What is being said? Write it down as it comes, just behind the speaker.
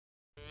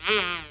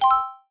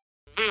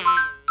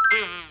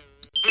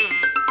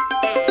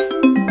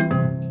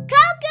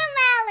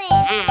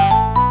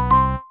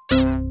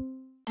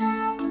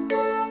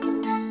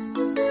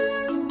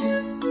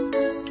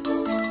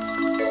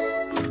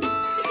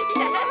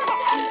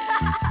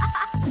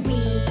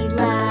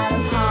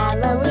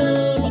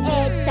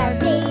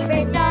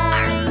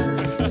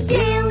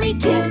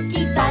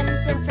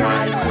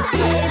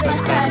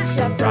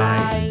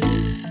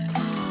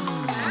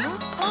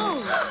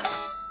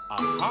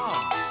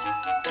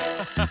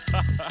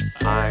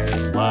I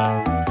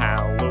love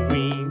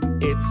Halloween,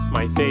 it's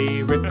my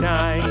favorite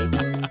night.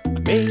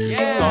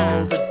 Making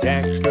all the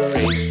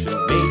decorations,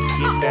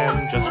 making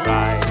them just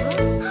right.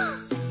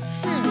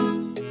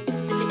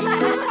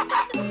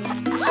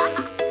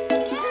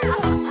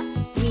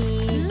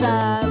 We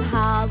love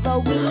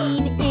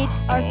Halloween,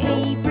 it's our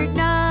favorite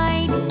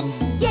night.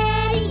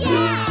 Getting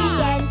goofy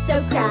and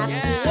so crafty,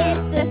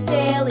 it's a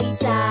silly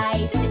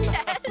sight.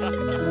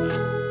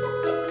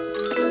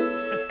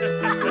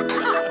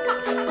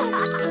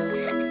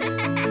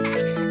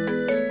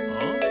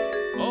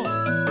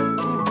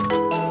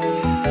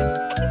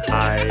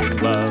 I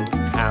love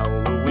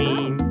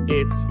Halloween,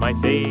 it's my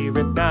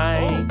favorite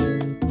night.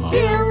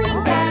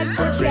 Filling bags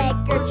for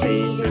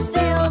trick-or-treaters,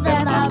 fill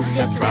them up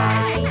just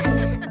right.